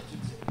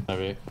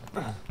 Maybe.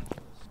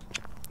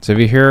 So if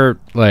you hear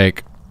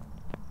like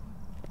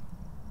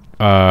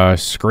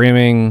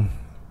screaming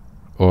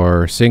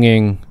or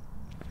singing,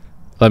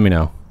 let me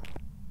know.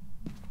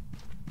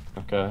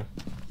 Okay.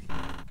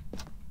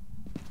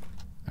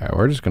 Alright,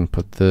 we're just gonna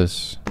put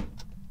this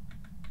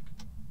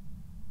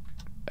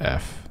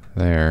F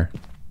there.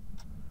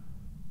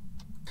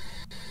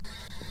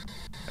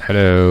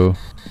 Hello.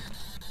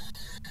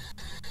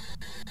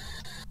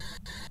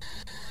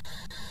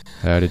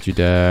 How did you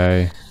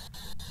die?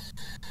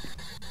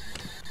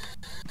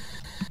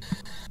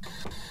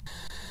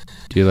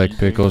 Do you like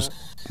pickles?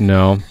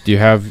 No. Do you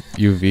have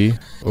UV?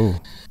 Oh.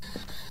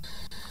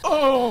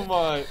 Oh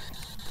my!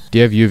 Do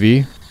you have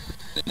UV?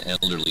 An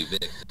elderly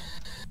victim.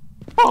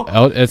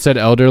 It said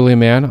elderly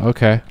man?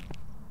 Okay.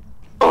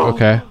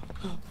 Okay.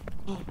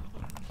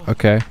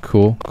 Okay,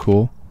 cool,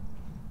 cool.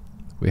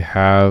 We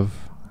have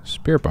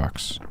spirit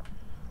box.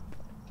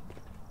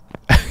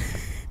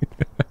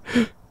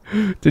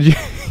 Did you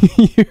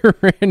you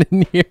ran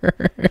in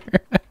here?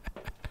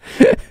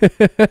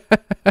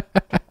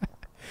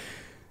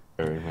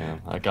 Sorry,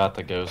 man. I got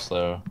the ghost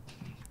though.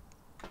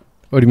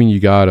 What do you mean you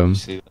got him? You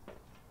see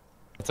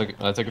that?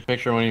 I took a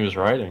picture when he was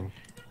riding.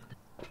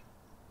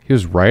 He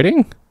was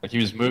writing? Like he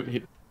was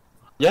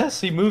Yes,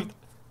 he moved.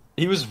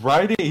 He was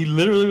riding. He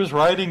literally was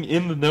riding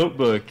in the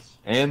notebook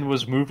and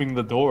was moving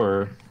the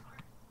door.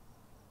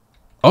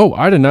 Oh,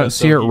 I did not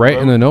So see it he right in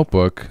wrote- the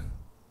notebook.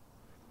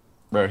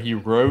 Bro, he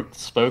wrote,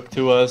 spoke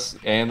to us,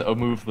 and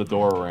moved the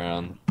door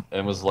around,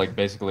 and was like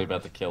basically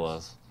about to kill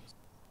us.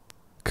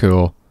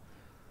 Cool.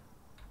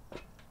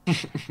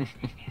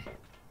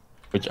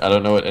 Which I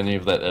don't know what any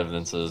of that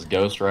evidence is.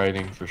 Ghost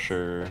writing for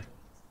sure.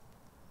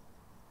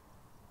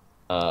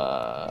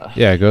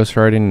 Yeah, ghost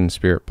writing and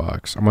spirit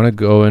box. I'm gonna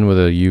go in with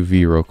a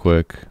UV real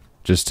quick.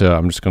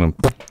 I'm just gonna,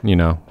 you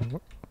know.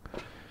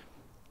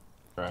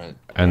 Right.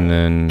 And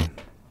then,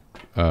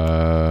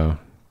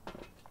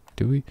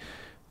 do we?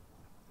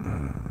 I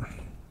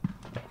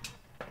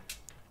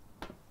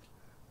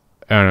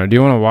don't know. Do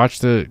you want to watch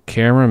the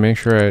camera? Make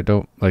sure I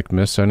don't like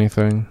miss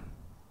anything.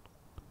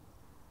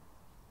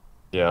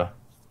 Yeah.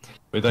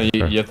 But then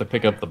you have to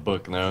pick up the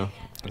book now.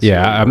 and see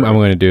Yeah, what I'm you wrote.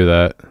 going to do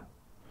that.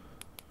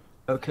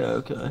 Okay,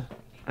 okay.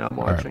 I'm right.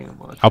 watching, I'm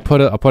watching. I'll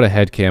put a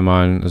head cam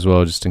on as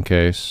well, just in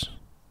case.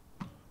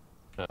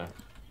 Okay.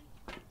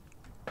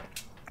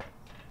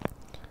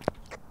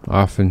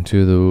 Off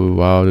into the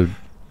wild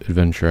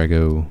adventure I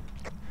go.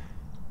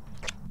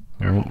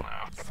 Oh,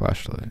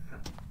 flashlight.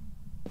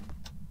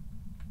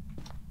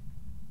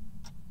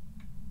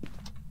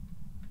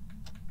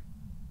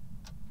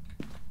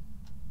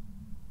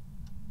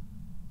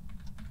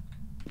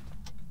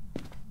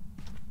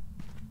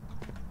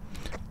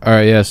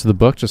 Alright, yeah, so the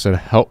book just said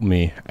help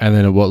me, and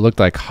then what looked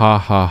like ha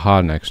ha ha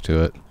next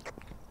to it.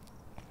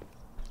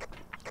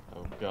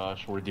 Oh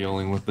gosh, we're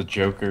dealing with the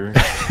Joker.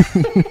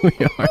 We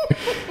are.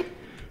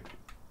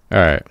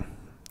 Alright.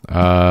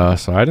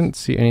 So I didn't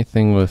see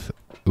anything with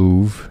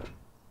oov,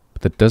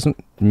 but that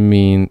doesn't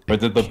mean... But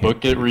did the can't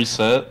book get be.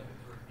 reset?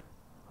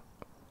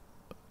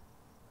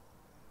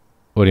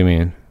 What do you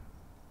mean?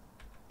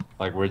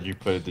 Like, where'd you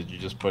put it? Did you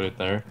just put it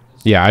there?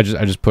 Yeah, I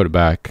just put it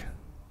back.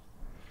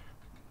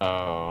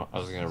 Oh, I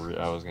was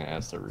gonna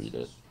ask to read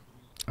it.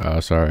 Oh,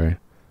 sorry.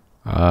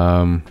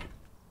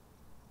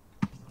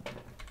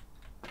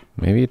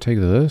 Maybe you take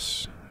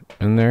this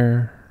in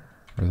there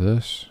or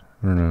this.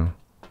 I don't know.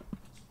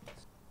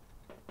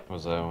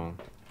 What's that one?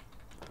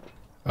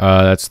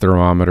 That's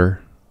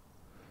thermometer.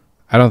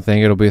 I don't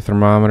think it'll be a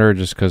thermometer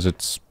just because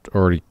it's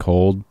already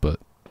cold, but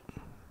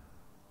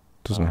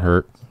doesn't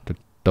hurt to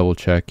double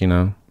check, you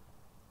know.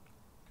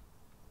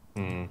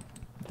 Hmm.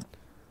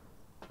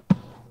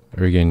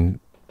 Or again,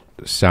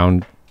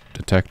 sound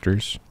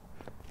detectors.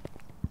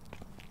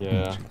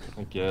 Yeah,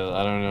 I guess.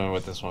 I don't know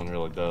what this one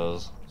really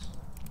does.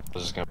 I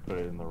was just gonna put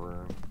it in the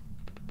room.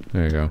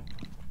 There you go.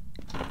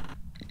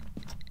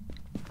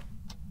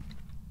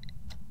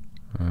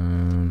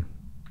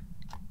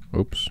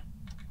 Oops.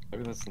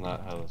 Maybe that's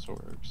not how this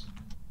works.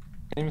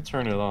 Can't even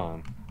turn it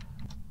on.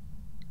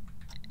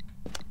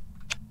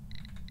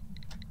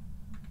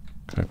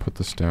 Can I put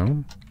this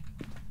down?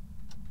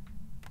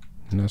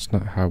 And that's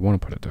not how I want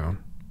to put it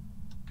down.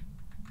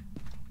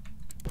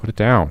 Put it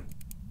down.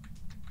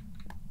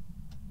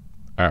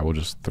 Alright, we'll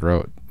just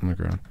throw it on the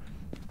ground.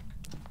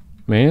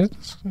 Man,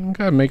 it's kind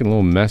of making a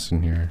little mess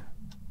in here.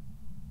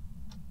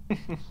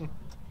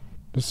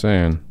 Just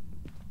saying.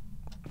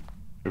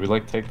 Should we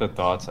like take the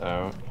dots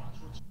out?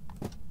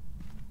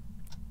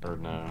 Or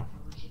no?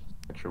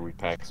 Make sure we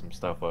pack some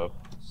stuff up.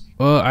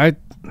 Well,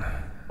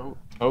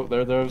 Oh,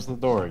 there's the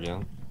door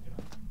again.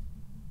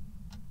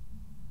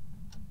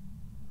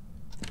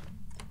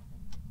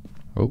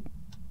 Oh.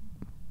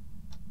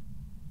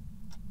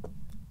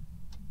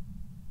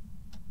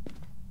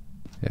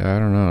 Yeah, I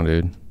don't know,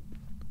 dude.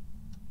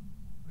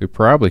 We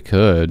probably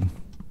could.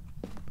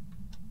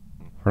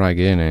 We're not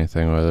getting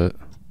anything with it.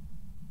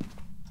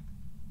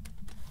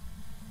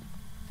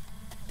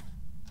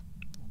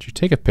 Did you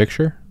take a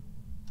picture?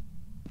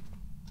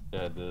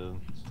 Yeah, I did.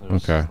 There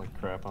was Okay. like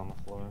crap on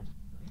the floor.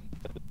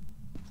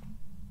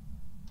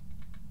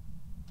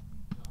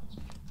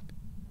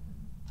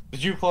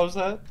 Did you close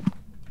that?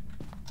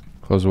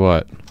 Close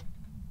what?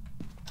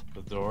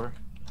 The door?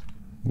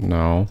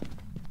 No.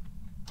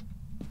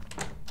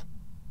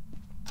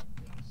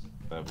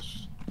 That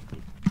was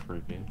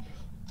creepy.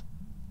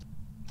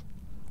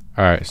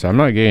 Alright, so I'm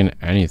not getting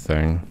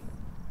anything.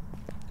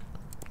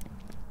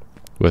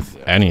 With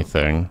Yeah.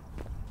 anything.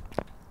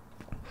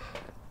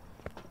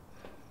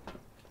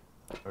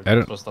 Are I you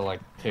don't- supposed to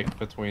like pick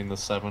between the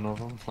 7 of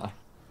them?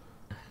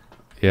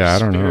 Yeah, I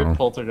don't Spirit, know.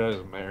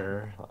 Poltergeist,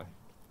 Mirror. Like,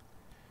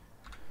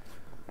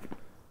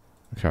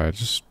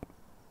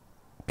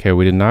 Okay,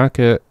 we did not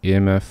get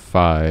EMF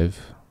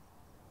 5.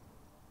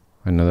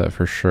 I know that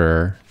for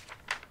sure.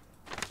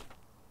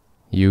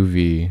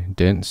 UV.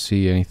 Didn't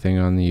see anything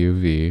on the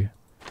UV.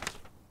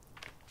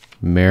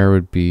 Mare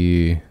would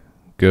be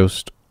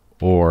ghost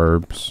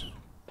orbs,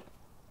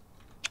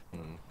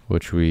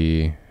 which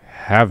we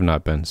have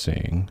not been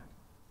seeing.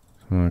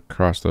 So I'm going to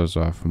cross those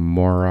off.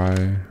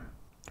 Morai.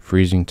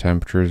 Freezing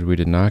temperatures. We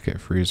did not get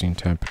freezing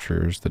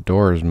temperatures. The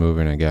door is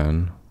moving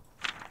again.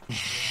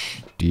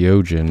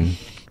 Diogen.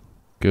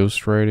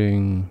 Ghost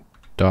writing.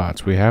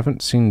 Dots. We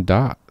haven't seen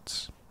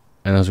dots.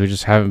 Unless we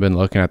just haven't been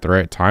looking at the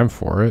right time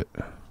for it.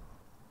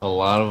 a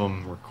lot of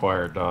them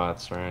require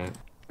dots, right?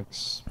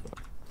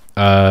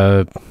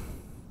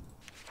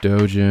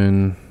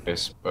 Dojin.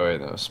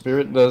 Wait, no.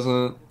 Spirit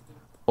doesn't.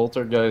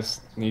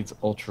 Poltergeist needs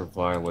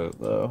ultraviolet,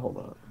 though. Hold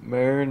on.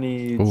 Mare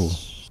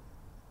needs.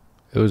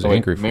 It was Oh, wait,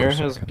 angry for Mare a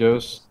has second.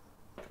 ghost.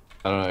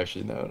 I don't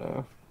actually know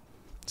now.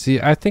 See,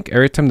 I think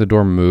every time the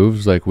door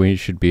moves, like, we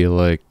should be,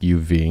 like,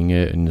 UVing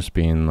it and just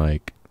being,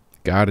 like,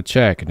 gotta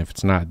check. And if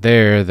it's not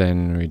there,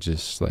 then we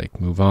just, like,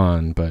 move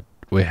on. But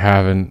we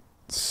haven't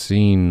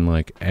seen,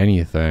 like,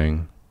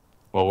 anything.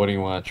 Well, what do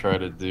you want to try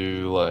to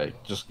do?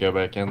 Like, just go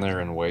back in there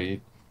and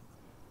wait?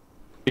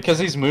 Because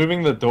he's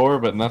moving the door,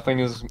 but nothing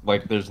is,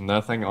 like, there's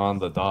nothing on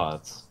the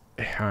dots.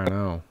 I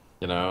know.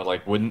 You know,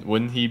 like,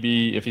 wouldn't he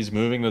be, if he's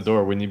moving the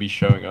door, wouldn't he be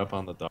showing up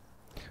on the dot?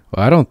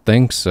 Well, I don't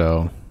think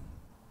so.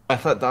 I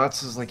thought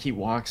dots is like he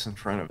walks in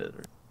front of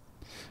it.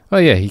 Oh,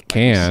 yeah, he see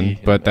can, him,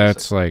 but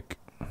that's, like...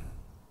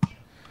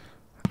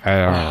 I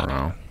don't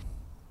know.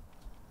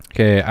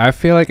 Okay, I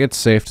feel like it's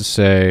safe to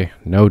say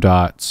no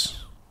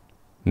dots,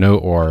 no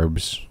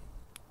orbs,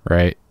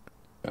 right?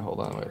 Yeah, hold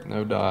on, wait.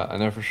 No dot. I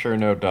know for sure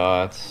no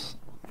dots.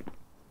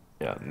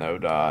 Yeah, no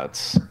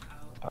dots.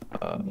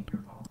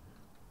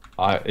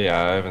 I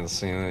haven't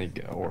seen any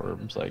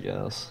orbs, I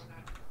guess.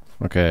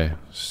 Okay,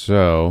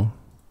 so...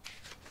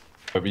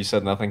 But you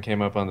said nothing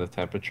came up on the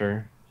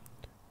temperature?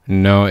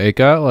 No, it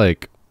got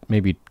like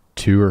maybe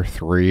 2 or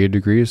 3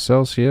 degrees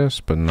Celsius,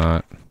 but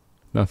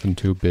nothing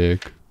too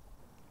big.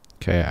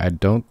 Okay, I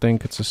don't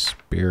think it's a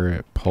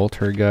spirit.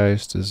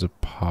 Poltergeist is a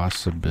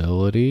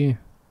possibility.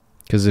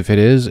 Because if it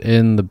is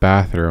in the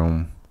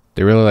bathroom,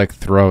 they really like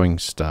throwing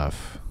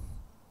stuff.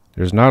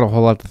 There's not a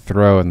whole lot to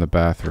throw in the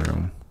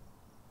bathroom.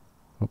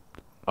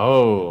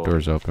 Oh.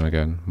 Doors open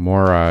again.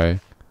 Morai.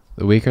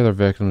 The weaker the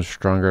victim, the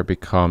stronger it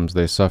becomes.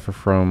 They suffer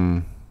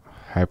from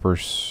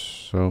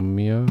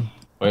hypersomnia.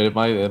 Wait,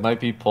 it might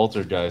be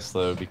poltergeist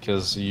though,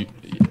 because you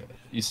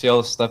see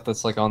all the stuff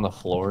that's like on the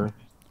floor?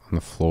 On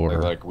the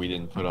floor. Like we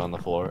didn't put on the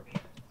floor.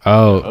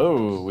 Oh.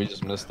 Oh, we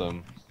just missed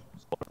them.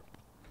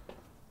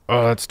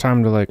 Oh, it's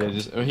time to like. Yeah,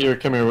 just here.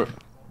 Come here.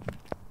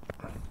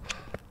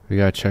 We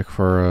gotta check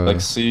for.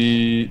 Like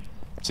see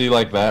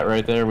like that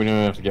right there. We don't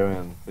even have to go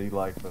in. See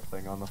like the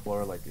thing on the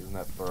floor. Like isn't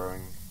that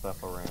throwing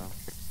stuff around?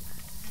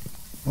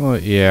 Oh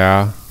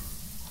yeah.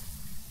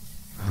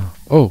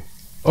 Oh,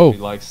 oh. He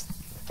likes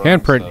throwing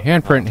Handprint, stuff.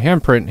 handprint,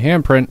 handprint,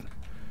 handprint.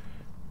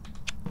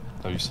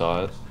 Oh, you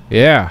saw it.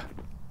 Yeah.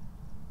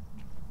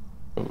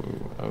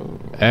 Oh.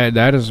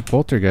 That is a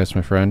poltergeist,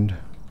 my friend.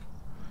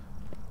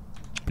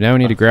 Now we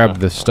need to grab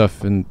the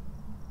stuff in.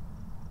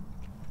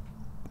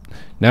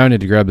 Now I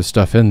need to grab the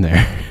stuff in there.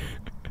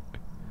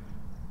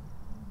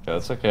 Yeah,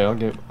 that's okay. I'll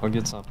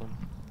get something.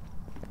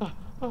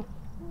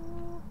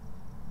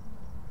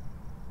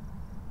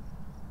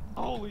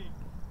 Holy!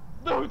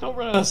 No! Don't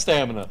run out of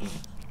stamina.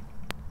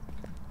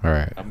 All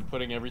right. I'm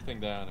putting everything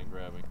down and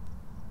grabbing.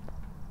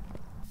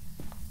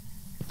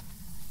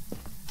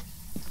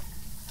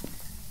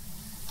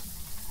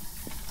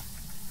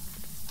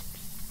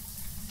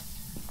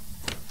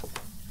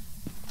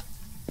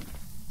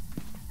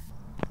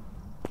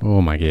 Oh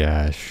my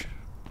gosh.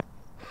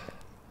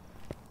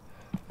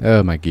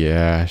 Oh my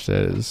gosh,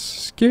 that is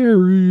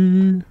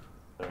scary. Is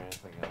there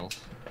anything else?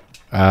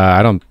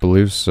 I don't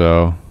believe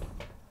so.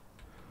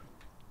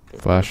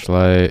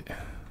 Flashlight.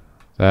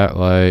 That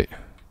light.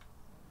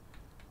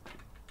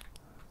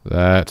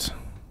 That.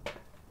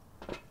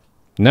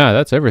 Nah,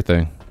 that's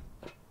everything.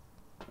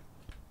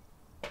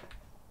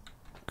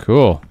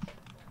 Cool.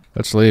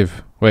 Let's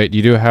leave. Wait,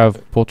 you do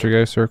have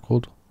poltergeist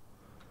circled?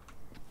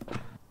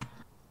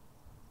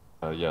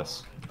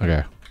 Yes.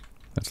 Okay.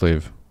 Let's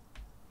leave.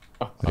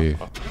 Leave.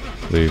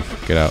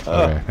 Leave. Get out.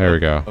 Okay, there we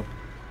go.